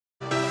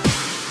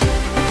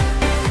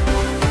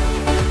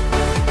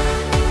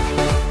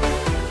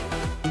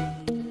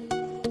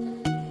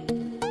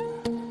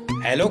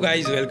Hello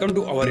guys, welcome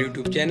to our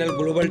YouTube channel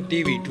Global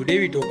TV. Today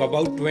we talk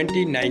about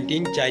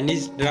 2019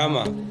 Chinese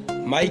drama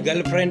My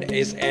Girlfriend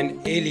is an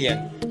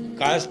Alien,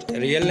 cast,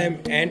 real name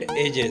and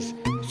ages.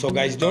 So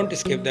guys, don't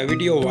skip the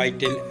video right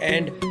till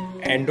end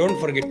and don't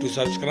forget to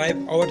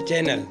subscribe our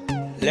channel.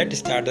 Let's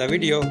start the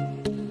video.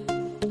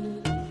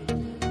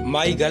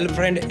 My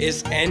Girlfriend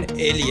is an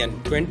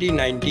Alien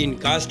 2019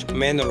 cast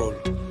main role.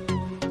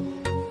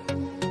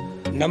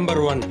 Number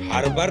 1.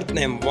 Her birth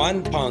name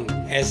Wang Peng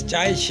as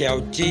Chai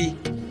Xiaoqi.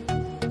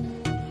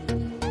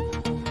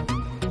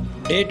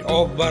 Date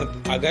of birth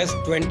August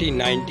 20,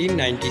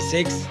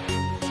 1996.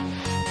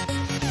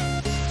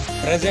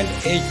 Present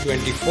age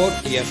 24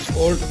 years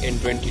old in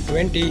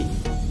 2020.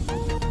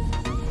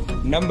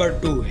 Number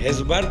 2.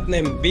 His birth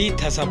name B.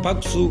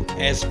 Thassapak Hsu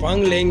as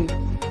Fang Ling.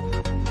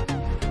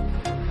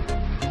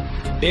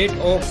 Date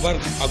of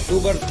birth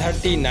October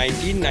 30,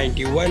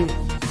 1991.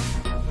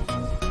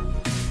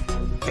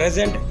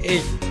 Present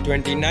age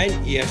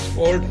 29 years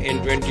old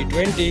in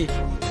 2020.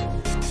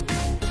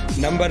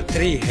 Number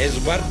 3. His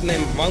birth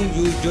name Wang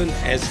Yujun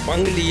as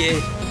Fang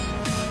Lie.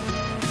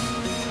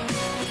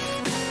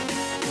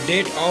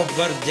 Date of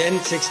birth Jan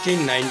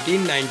 16,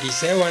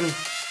 1997.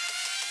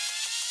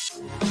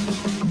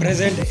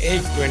 Present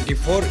age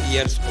 24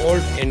 years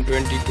old in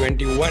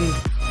 2021.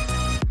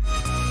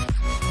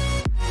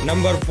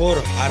 Number 4.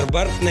 Her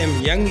birth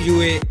name Yang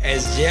Yue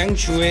as Jiang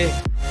Shui.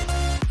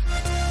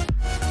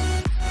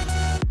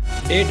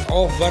 Date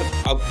of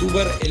birth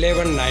October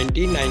 11,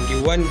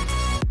 1991.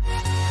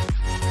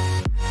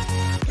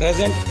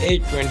 Present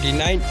age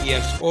 29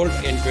 years old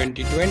in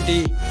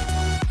 2020.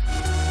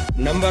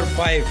 Number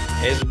 5.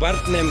 His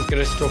birth name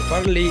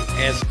Christopher Lee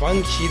as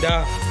Fang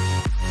Shida.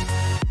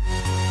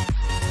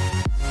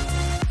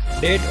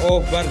 Date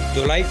of birth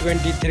July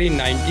 23,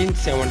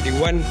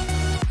 1971.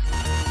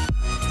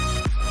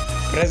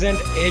 Present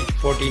age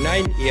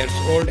 49 years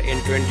old in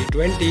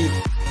 2020.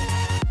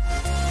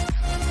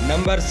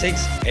 Number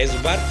 6. His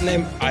birth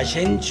name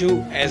Ashen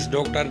Chu as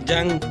Dr.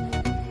 Zhang.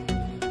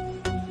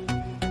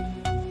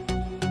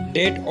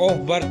 Date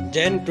of birth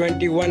Jan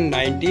 21,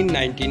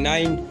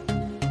 1999.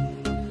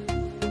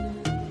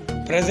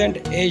 Present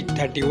age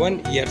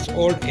 31 years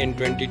old in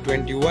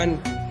 2021.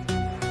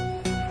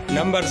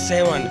 Number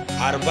 7.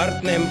 Her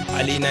birth name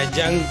Alina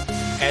Zhang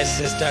as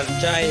Sister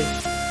Chai.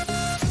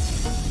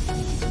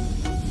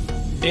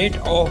 Date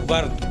of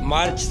birth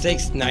March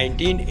 6,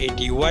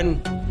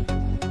 1981.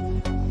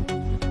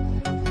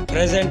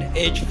 Present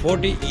age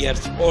 40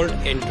 years old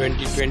in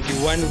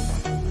 2021.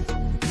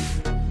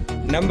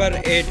 Number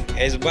 8.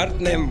 His birth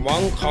name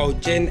Wang Hao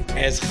Chen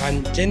as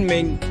Han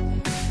Chenming.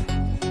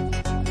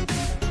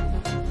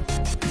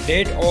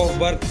 Date of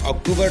birth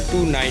October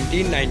 2,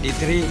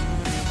 1993.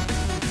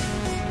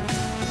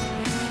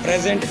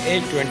 Present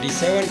age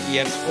 27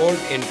 years old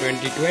in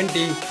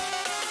 2020.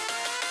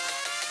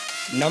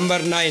 Number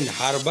 9.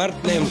 Her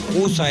birth name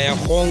Hu Saya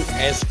Hong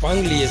as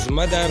Fang Lie's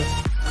mother.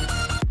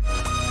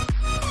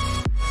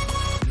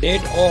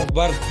 Date of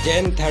birth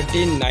Jan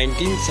 13,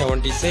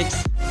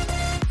 1976.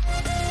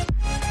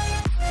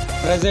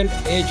 Present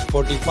age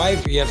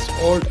 45 years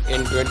old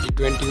in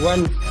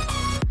 2021.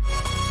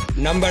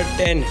 Number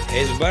 10.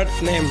 His birth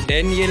name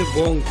Daniel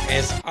Gong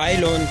as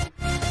Ailon.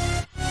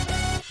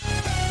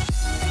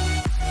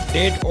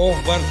 Date of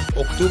birth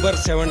October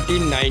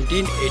 17,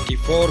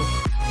 1984.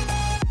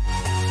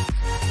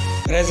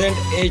 Present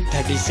age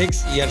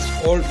 36 years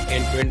old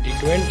in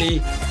 2020.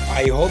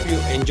 I hope you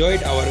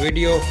enjoyed our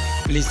video.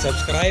 Please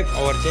subscribe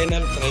our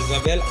channel, press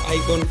the bell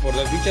icon for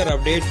the future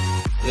update.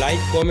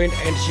 Like, comment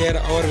and share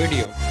our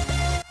video.